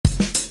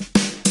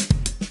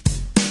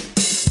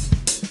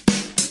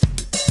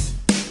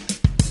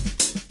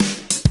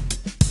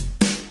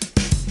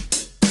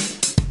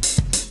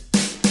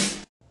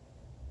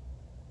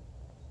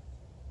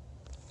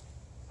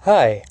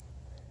Hi,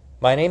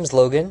 my name's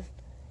Logan,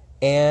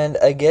 and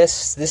I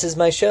guess this is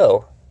my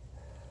show.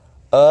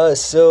 A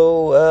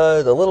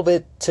little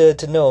bit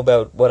to know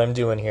about what I'm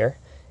doing here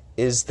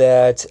is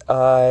that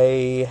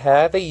I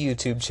have a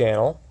YouTube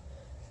channel,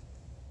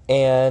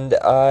 and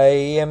I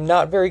am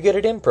not very good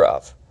at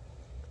improv,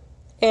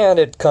 and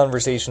at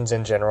conversations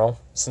in general,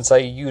 since I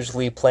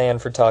usually plan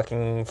for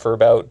talking for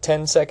about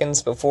 10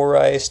 seconds before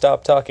I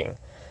stop talking,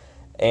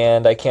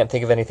 and I can't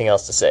think of anything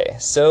else to say.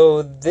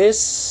 So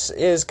this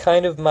is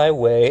kind of my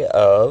way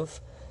of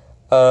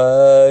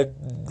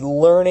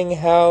learning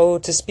how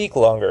to speak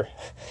longer.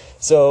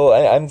 So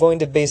I'm going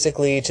to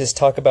basically just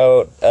talk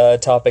about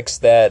topics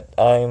that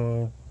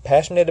I'm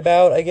passionate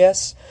about, I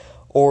guess,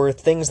 or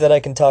things that I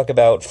can talk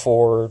about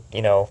for,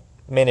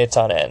 minutes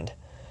on end.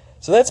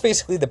 So that's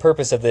basically the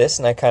purpose of this,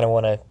 and I kind of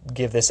want to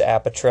give this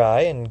app a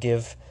try and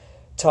give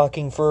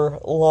talking for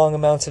long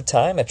amounts of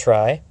time a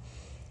try.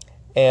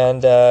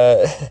 And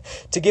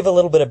to give a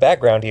little bit of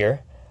background here,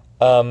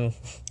 I'm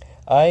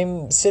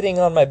sitting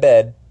on my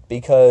bed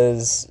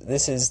because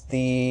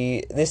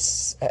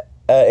this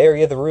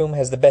area of the room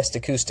has the best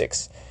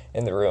acoustics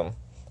in the room.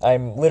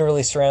 I'm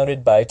literally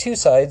surrounded by two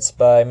sides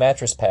by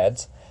mattress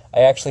pads. I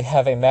actually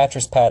have a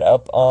mattress pad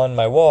up on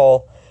my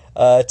wall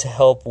to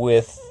help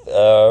with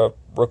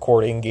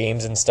recording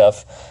games and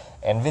stuff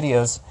and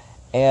videos,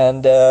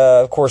 and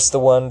of course the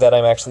one that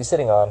I'm actually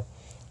sitting on.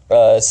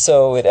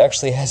 So it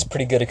actually has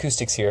pretty good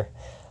acoustics here.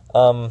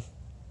 I'm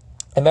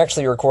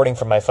actually recording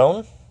from my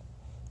phone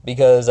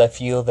because I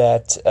feel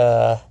that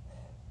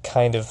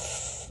kind of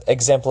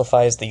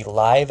exemplifies the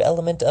live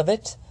element of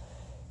it,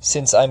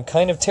 since I'm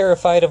kind of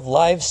terrified of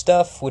live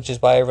stuff, which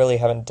is why I really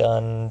haven't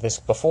done this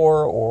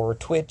before, or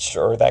Twitch,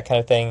 or that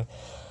kind of thing.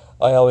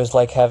 I always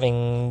like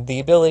having the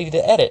ability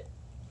to edit,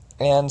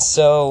 and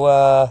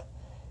so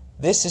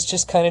this is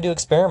just kind of to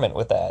experiment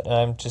with that, and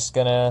I'm just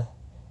gonna,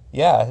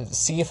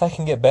 see if I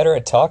can get better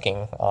at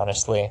talking,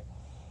 honestly.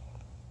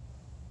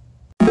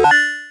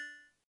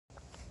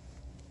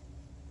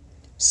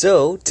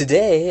 So,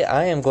 today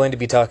I am going to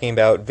be talking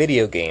about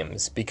video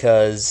games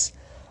because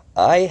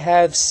I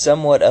have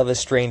somewhat of a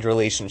strange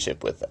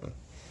relationship with them.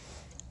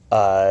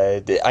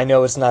 I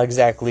know it's not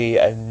exactly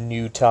a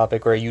new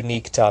topic or a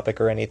unique topic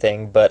or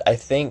anything, but I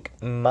think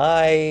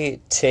my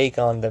take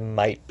on them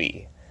might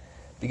be.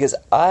 Because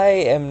I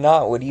am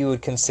not what you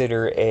would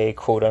consider a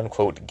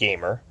quote-unquote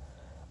gamer.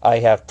 I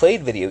have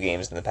played video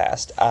games in the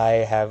past.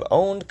 I have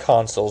owned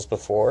consoles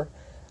before.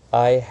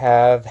 I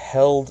have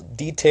held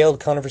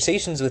detailed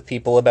conversations with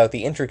people about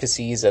the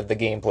intricacies of the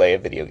gameplay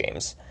of video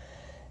games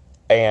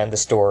and the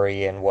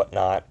story and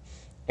whatnot.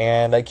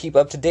 And I keep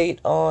up to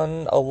date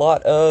on a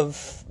lot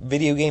of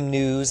video game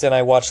news, and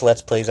I watch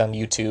Let's Plays on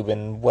YouTube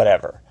and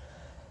whatever.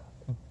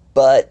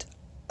 But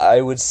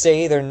I would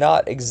say they're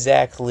not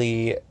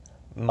exactly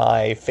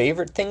my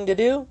favorite thing to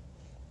do.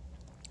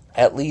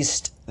 At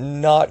least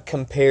not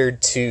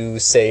compared to,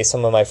 say,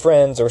 some of my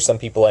friends or some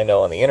people I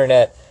know on the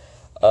internet.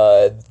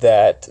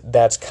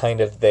 That's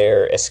kind of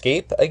their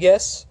escape, I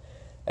guess.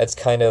 That's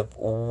kind of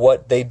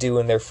what they do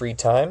in their free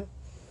time,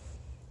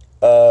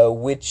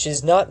 which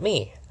is not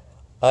me.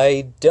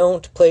 I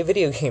don't play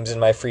video games in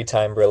my free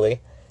time,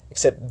 really,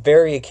 except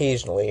very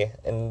occasionally,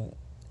 and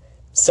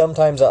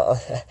sometimes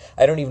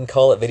I don't even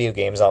call it video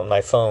games on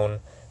my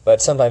phone,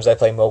 but sometimes I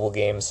play mobile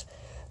games.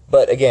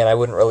 But again, I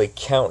wouldn't really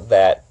count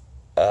that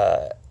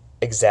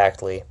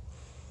exactly.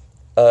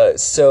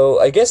 So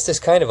I guess this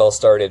kind of all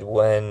started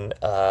when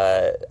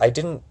my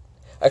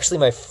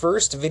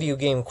first video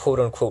game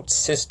quote-unquote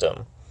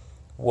system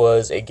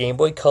was a Game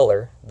Boy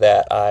Color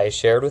that I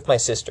shared with my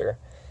sister,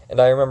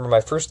 and I remember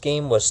my first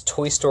game was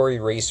Toy Story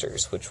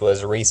Racers, which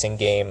was a racing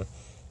game,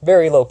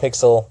 very low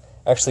pixel,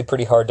 actually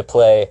pretty hard to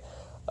play.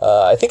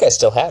 I think I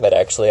still have it,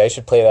 actually. I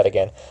should play that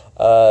again.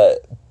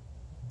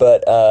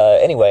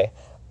 Anyway,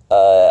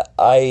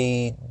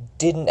 I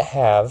didn't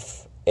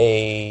have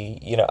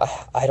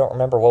I don't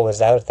remember what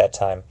was out at that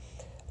time.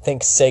 I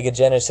think Sega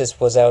Genesis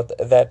was out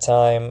at that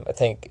time. I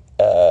think,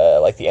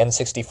 like the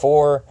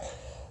N64.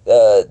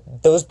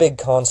 Those big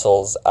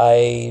consoles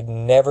I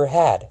never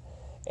had,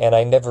 and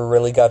I never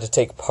really got to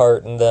take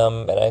part in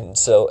them, and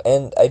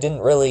I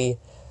didn't really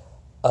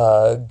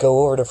go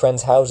over to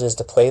friends' houses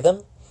to play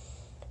them.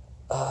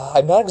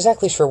 I'm not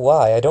exactly sure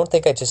why. I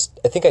think I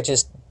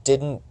just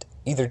didn't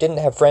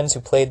have friends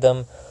who played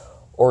them,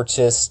 or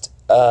just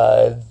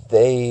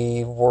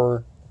they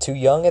were too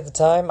young at the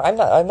time. I'm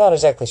not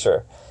exactly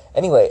sure.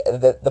 Anyway,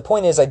 the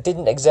point is I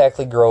didn't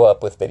exactly grow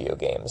up with video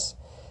games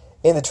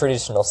in the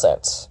traditional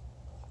sense.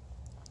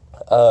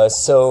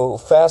 So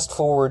fast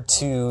forward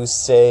to,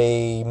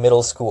 say,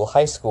 middle school,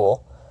 high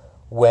school,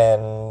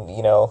 when,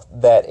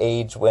 that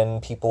age when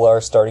people are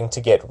starting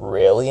to get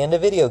really into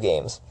video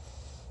games.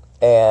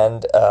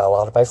 And a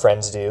lot of my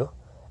friends do,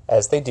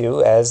 as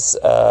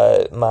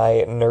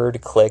my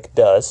nerd clique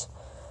does.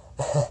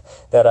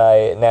 That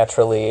I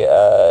naturally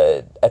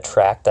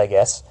attract, I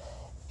guess.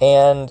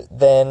 And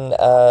then,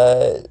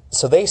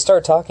 so they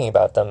start talking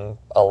about them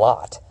a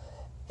lot.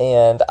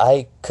 and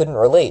I couldn't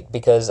relate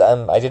because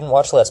I didn't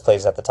watch Let's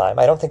Plays at the time.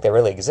 I don't think they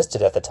really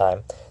existed at the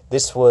time.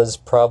 This was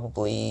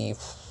probably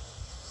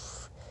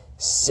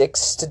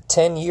 6 to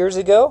 10 years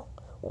ago.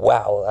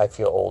 Wow, I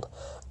feel old.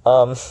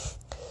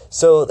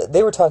 So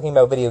they were talking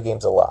about video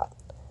games a lot.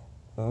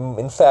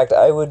 In fact,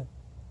 I would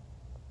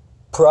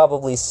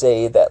probably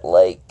say that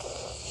like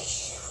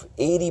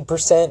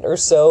 80% or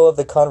so of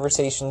the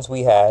conversations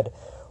we had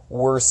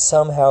were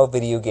somehow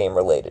video game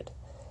related.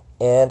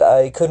 And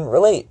I couldn't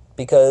relate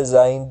because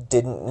I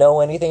didn't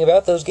know anything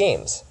about those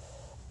games.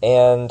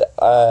 And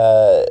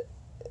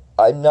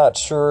I'm not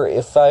sure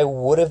if I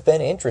would have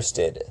been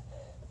interested,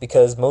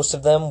 because most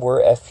of them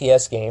were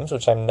FPS games,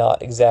 which I'm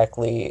not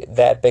exactly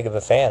that big of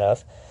a fan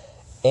of.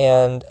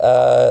 And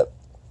I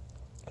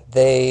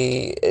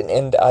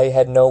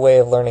had no way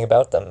of learning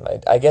about them.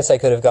 I guess I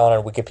could have gone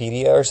on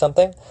Wikipedia or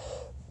something,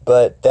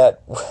 but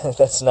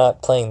that's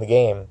not playing the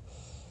game.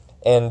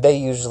 And they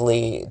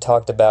usually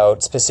talked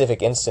about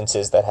specific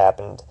instances that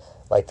happened,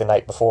 like the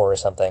night before or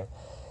something.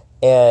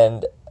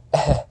 And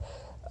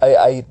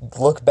I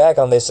look back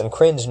on this and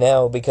cringe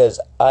now because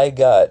I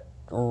got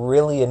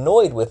really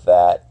annoyed with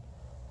that,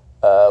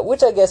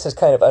 which I guess is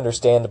kind of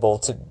understandable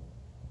to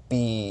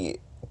be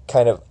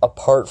kind of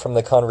apart from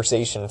the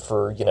conversation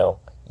for,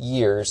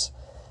 years,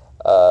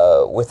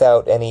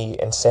 without any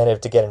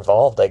incentive to get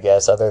involved, I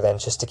guess, other than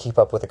just to keep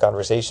up with the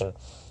conversation.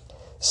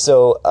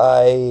 So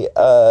I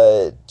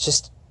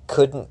just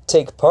couldn't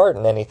take part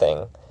in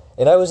anything.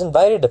 And I was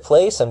invited to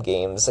play some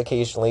games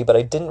occasionally, but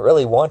I didn't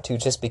really want to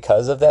just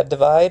because of that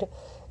divide.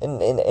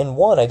 And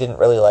one, I didn't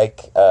really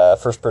like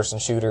first-person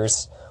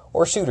shooters,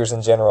 or shooters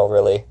in general,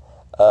 really.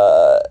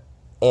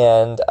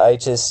 And I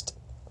just...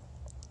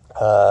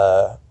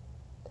 I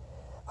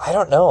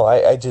don't know,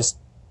 I just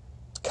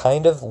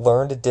kind of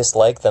learned to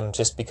dislike them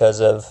just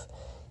because of,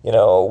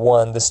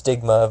 one, the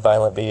stigma of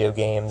violent video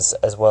games,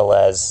 as well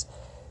as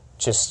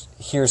just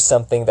here's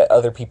something that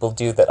other people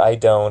do that I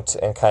don't,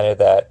 and kind of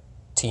that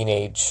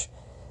teenage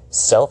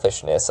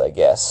selfishness, I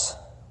guess.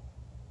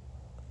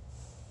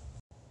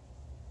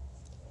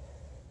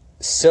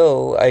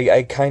 So,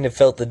 I kind of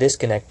felt the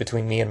disconnect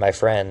between me and my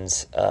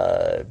friends,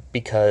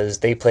 because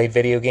they played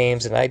video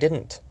games and I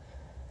didn't.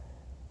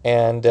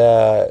 And,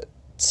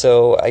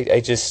 so I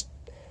just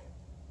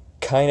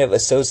kind of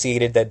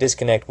associated that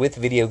disconnect with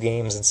video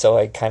games, and so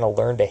I kind of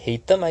learned to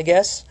hate them, I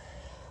guess,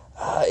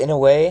 in a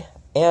way.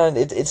 And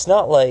it's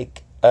not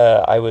like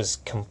I was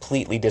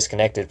completely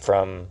disconnected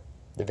from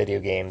the video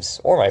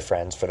games, or my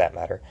friends, for that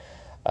matter,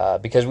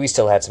 because we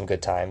still had some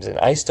good times, and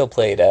I still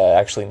played,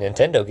 actually,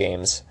 Nintendo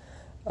games.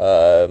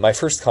 My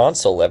first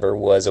console ever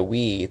was a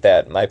Wii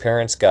that my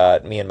parents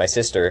got me and my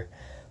sister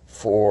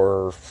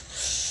for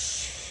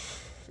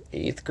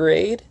 8th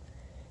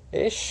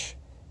grade-ish.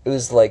 It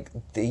was like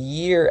the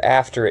year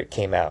after it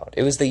came out.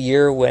 It was the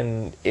year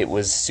when it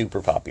was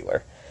super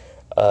popular.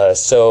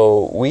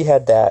 So we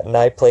had that, and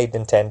I played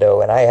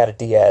Nintendo, and I had a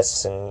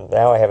DS, and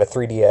now I have a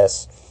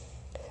 3DS,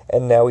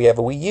 and now we have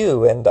a Wii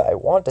U, and I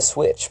want to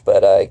Switch,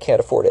 but I can't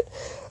afford it.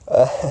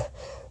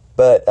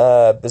 But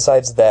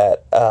besides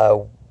that,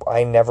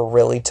 I never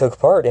really took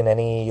part in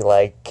any,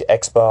 like,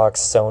 Xbox,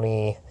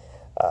 Sony,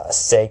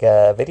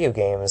 Sega video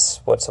games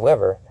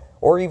whatsoever,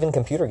 or even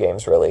computer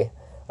games, really,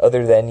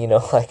 other than,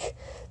 like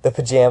the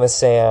Pajama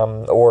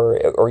Sam,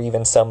 or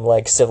even some,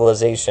 like,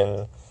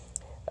 Civilization,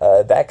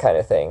 that kind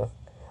of thing.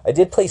 I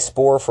did play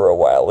Spore for a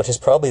while, which is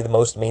probably the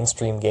most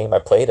mainstream game I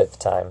played at the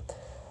time.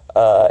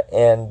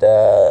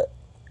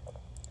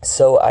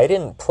 So I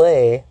didn't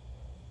play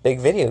big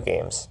video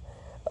games.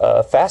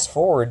 Fast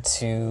forward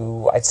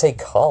to, I'd say,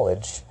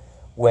 college,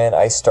 when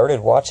I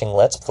started watching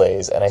Let's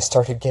Plays, and I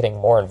started getting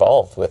more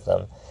involved with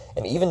them.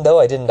 And even though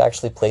I didn't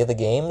actually play the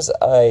games,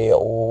 I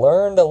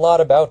learned a lot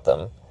about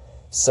them.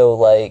 So,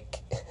 like,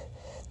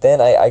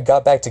 then I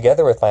got back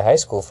together with my high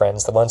school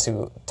friends, the ones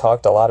who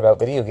talked a lot about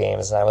video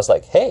games, and I was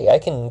like, hey, I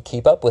can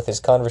keep up with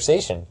this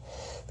conversation.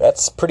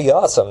 That's pretty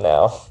awesome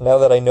now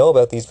that I know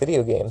about these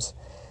video games.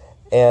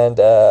 And,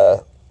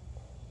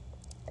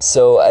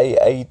 so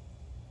I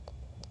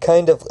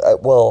kind of,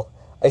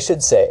 I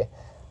should say,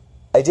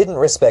 I didn't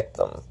respect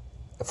them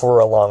for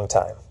a long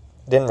time.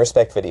 I didn't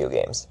respect video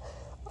games.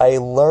 I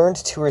learned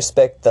to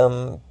respect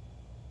them,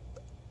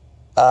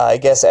 I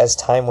guess, as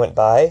time went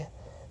by.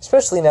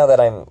 Especially now that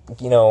I'm,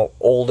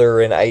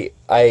 older, and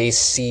I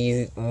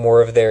see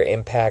more of their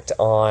impact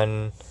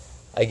on,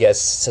 I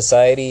guess,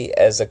 society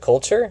as a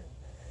culture.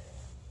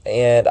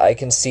 And I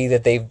can see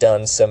that they've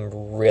done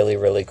some really,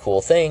 really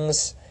cool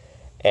things.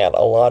 And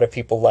a lot of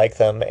people like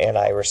them, and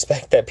I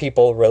respect that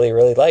people really,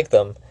 really like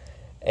them.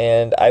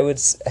 And I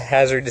would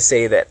hazard to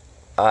say that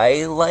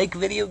I like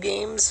video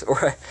games,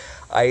 or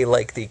I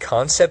like the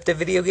concept of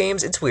video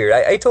games. It's weird.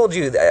 I told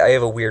you that I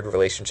have a weird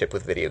relationship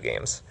with video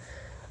games.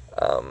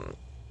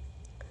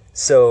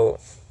 So,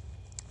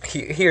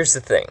 here's the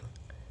thing.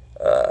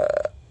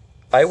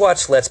 I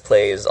watch Let's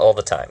Plays all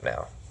the time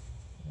now.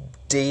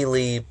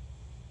 Daily.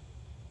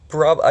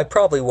 I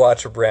probably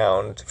watch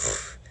around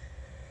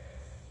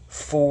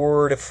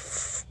 4 to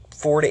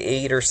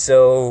 8 or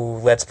so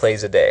Let's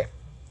Plays a day.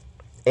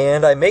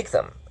 and I make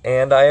them,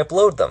 and I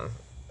upload them,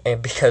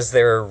 and because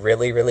they're a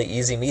really, really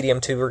easy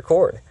medium to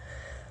record.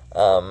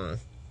 Um,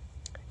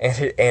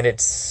 and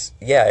it's,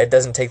 yeah, it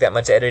doesn't take that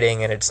much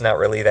editing, and it's not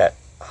really that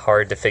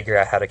hard to figure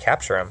out how to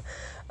capture them.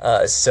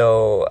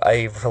 So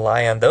I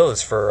rely on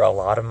those for a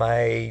lot of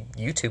my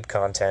YouTube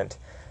content.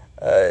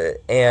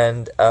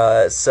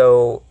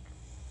 So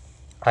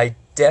I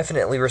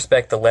definitely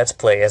respect the Let's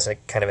Play as a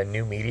kind of a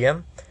new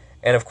medium.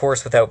 And of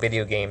course, without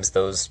video games,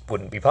 those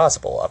wouldn't be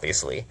possible,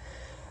 obviously.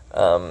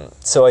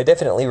 So I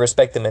definitely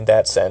respect them in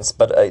that sense,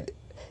 but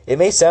it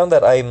may sound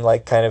that I'm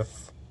like kind of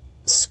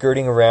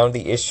skirting around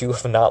the issue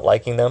of not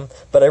liking them,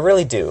 but I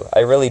really do. I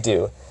really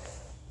do.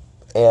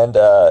 And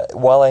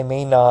while I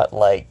may not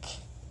like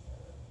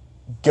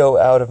go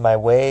out of my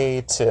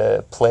way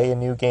to play a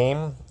new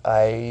game,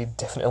 I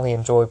definitely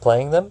enjoy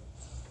playing them,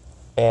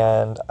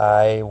 and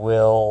I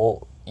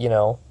will,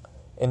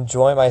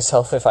 enjoy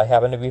myself if I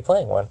happen to be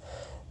playing one.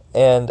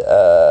 And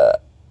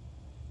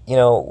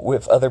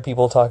with other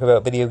people talk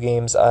about video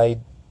games, I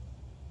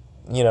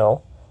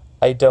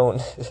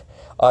don't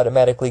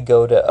automatically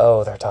go to,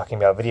 oh, they're talking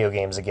about video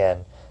games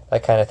again,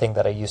 that kind of thing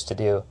that I used to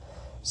do.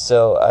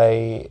 So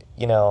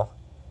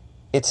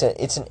it's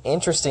an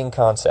interesting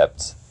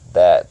concept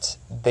that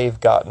they've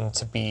gotten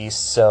to be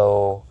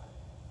so,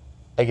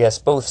 I guess,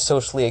 both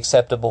socially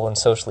acceptable and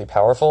socially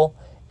powerful,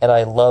 and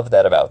I love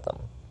that about them.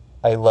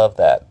 I love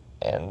that,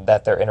 and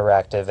that they're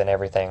interactive and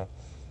everything,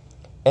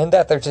 and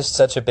that they're just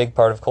such a big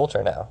part of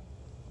culture now.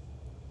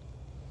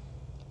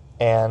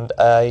 And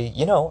I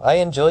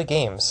enjoy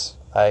games.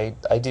 I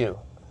do.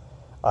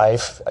 I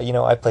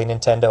played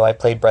Nintendo. I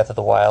played Breath of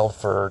the Wild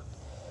for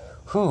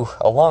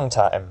a long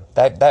time.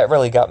 That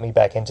really got me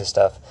back into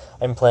stuff.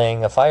 I'm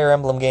playing a Fire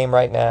Emblem game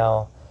right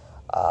now.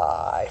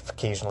 I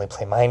occasionally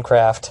play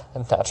Minecraft.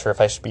 I'm not sure if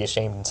I should be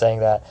ashamed in saying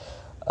that.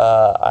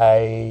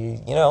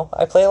 I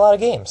play a lot of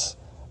games.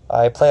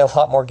 I play a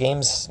lot more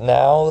games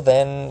now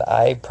than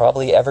I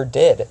probably ever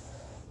did.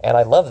 And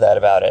I love that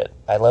about it.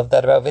 I love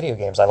that about video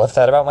games. I love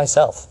that about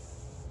myself.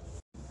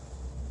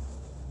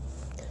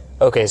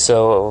 Okay,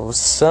 so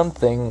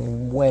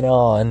something went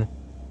on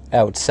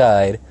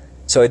outside.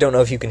 So I don't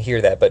know if you can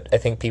hear that, but I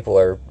think people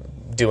are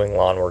doing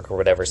lawn work or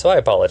whatever, so I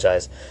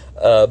apologize.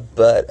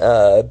 But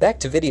back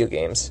to video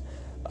games.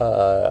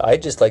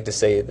 I'd just like to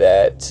say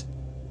that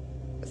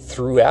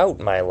throughout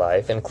my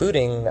life,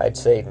 including, I'd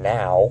say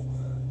now,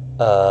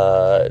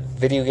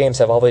 video games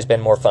have always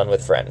been more fun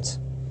with friends.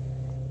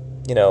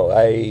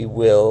 I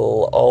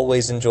will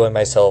always enjoy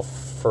myself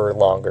for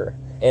longer.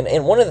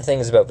 And one of the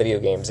things about video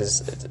games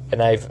is,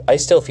 and I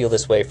still feel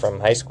this way from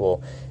high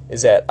school,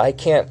 is that I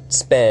can't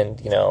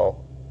spend,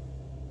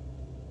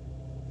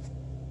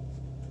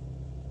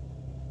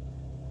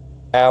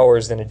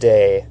 hours in a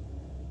day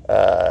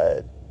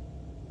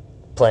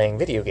playing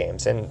video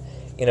games. And,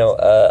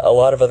 a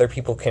lot of other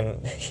people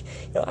can...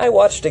 I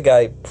watched a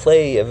guy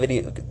play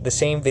the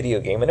same video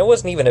game, and it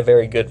wasn't even a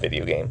very good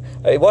video game.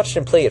 I watched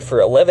him play it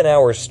for 11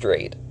 hours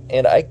straight,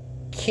 and I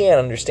can't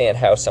understand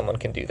how someone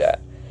can do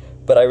that.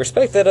 But I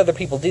respect that other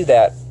people do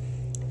that,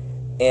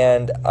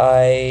 and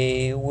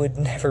I would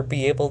never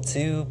be able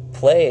to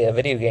play a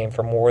video game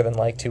for more than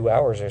like 2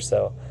 hours or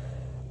so.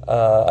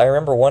 I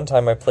remember one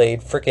time I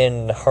played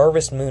frickin'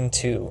 Harvest Moon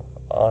 2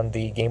 on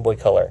the Game Boy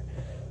Color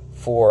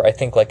for, I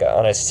think, on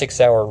a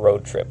 6-hour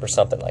road trip or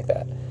something like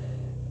that.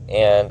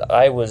 And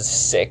I was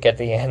sick at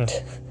the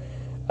end,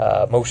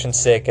 motion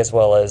sick, as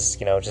well as,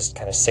 just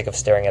kind of sick of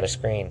staring at a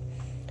screen.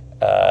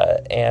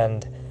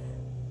 And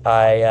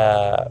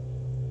I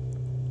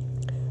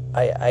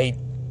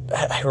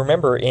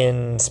remember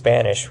in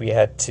Spanish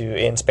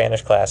in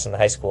Spanish class in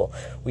high school,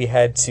 we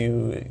had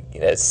to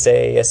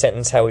say a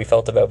sentence how we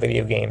felt about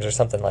video games or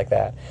something like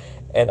that.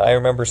 And I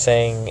remember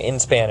saying in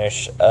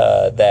Spanish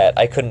that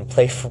I couldn't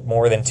play for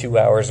more than 2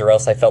 hours or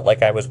else I felt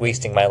like I was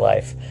wasting my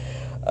life.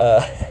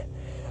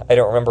 I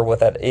don't remember what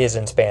that is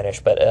in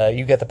Spanish, but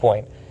you get the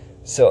point.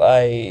 So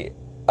I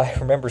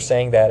remember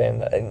saying that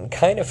and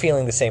kind of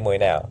feeling the same way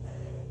now.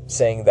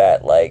 Saying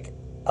that,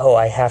 oh,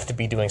 I have to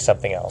be doing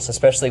something else,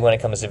 especially when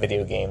it comes to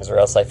video games, or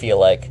else I feel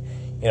like,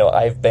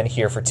 I've been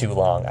here for too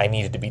long. I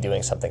needed to be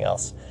doing something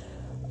else.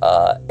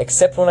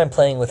 Except when I'm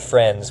playing with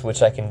friends,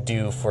 which I can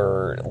do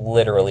for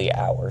literally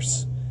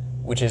hours,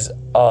 which is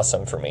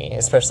awesome for me,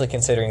 especially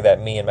considering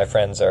that me and my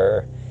friends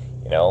are,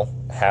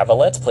 have a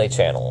Let's Play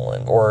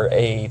channel, or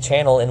a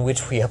channel in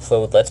which we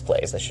upload Let's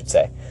Plays, I should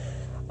say.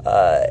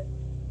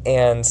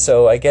 And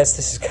so I guess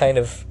this is kind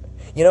of,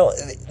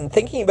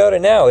 thinking about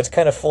it now, it's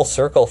kind of full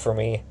circle for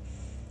me.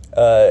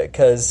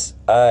 Because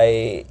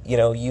I,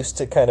 used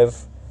to kind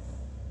of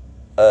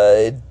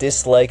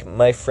dislike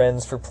my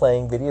friends for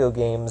playing video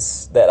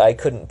games that I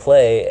couldn't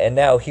play, and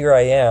now here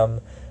I am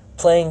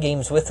playing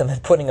games with them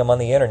and putting them on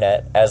the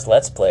internet as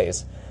Let's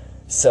Plays.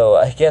 So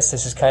I guess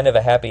this is kind of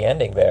a happy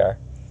ending there.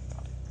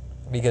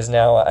 Because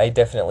now I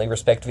definitely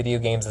respect video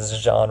games as a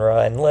genre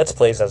and Let's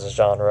Plays as a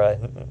genre.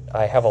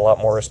 I have a lot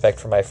more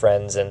respect for my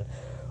friends and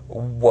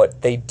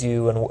what they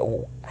do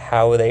and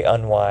how they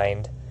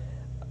unwind.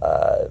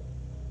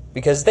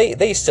 Because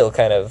they still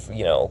kind of,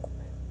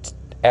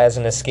 as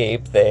an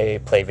escape, they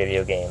play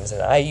video games,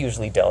 and I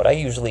usually don't. I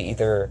usually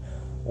either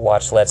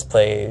watch Let's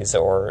Plays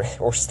or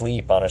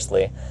sleep,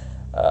 honestly.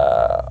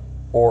 I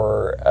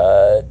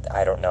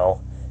don't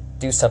know,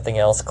 do something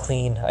else,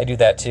 clean. I do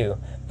that too.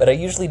 But I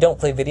usually don't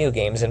play video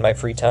games in my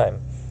free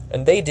time.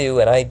 And they do,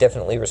 and I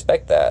definitely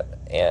respect that.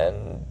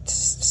 And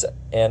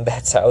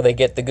that's how they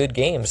get the good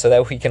games, so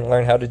that we can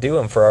learn how to do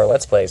them for our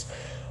Let's Plays.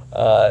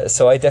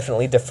 So I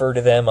definitely defer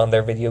to them on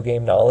their video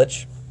game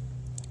knowledge.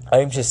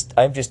 I'm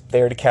just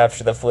there to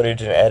capture the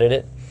footage and edit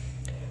it.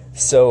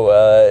 So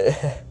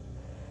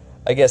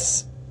I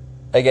guess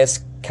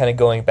kind of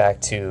going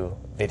back to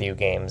video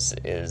games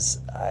is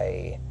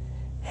I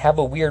have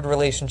a weird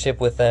relationship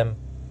with them.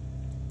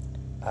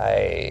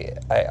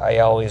 I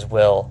always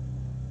will.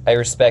 I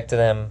respect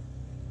them.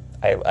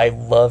 I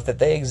love that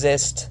they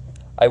exist.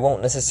 I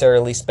won't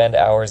necessarily spend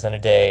hours in a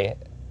day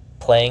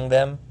playing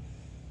them,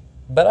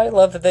 but I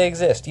love that they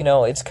exist. You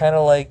know, it's kind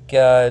of like,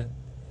 I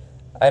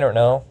don't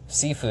know,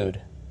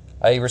 seafood.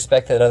 I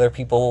respect that other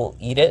people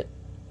eat it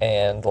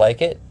and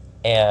like it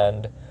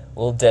and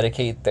will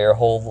dedicate their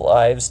whole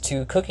lives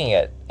to cooking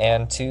it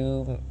and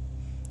to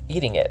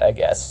eating it, I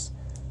guess.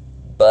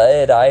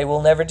 But I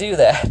will never do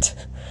that.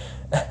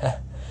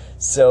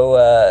 So,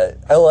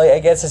 I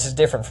guess this is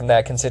different from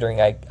that,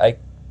 considering I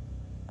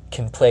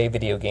can play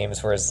video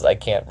games, whereas I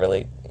can't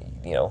really,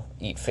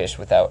 eat fish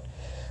without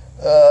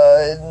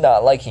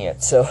not liking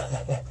it. So,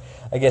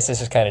 I guess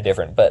this is kind of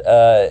different. But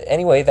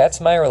anyway,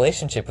 that's my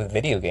relationship with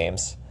video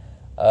games.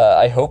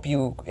 I hope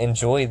you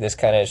enjoy this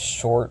kind of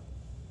short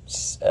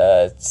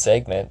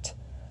segment.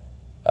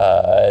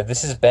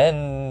 This has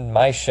been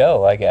my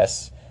show, I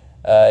guess.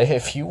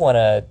 If you want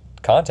to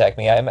contact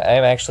me,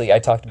 I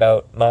talked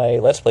about my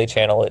Let's Play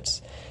channel.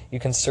 You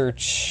can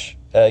search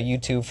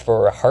YouTube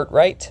for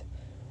Heartright,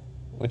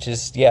 which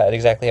is,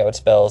 exactly how it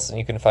spells, and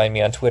you can find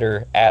me on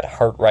Twitter at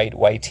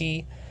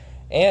HeartrightYT,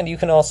 and you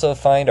can also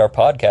find our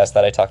podcast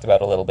that I talked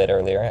about a little bit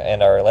earlier,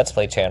 and our Let's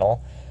Play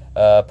channel,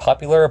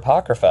 Popular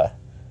Apocrypha.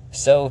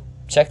 So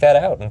check that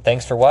out, and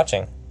thanks for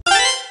watching.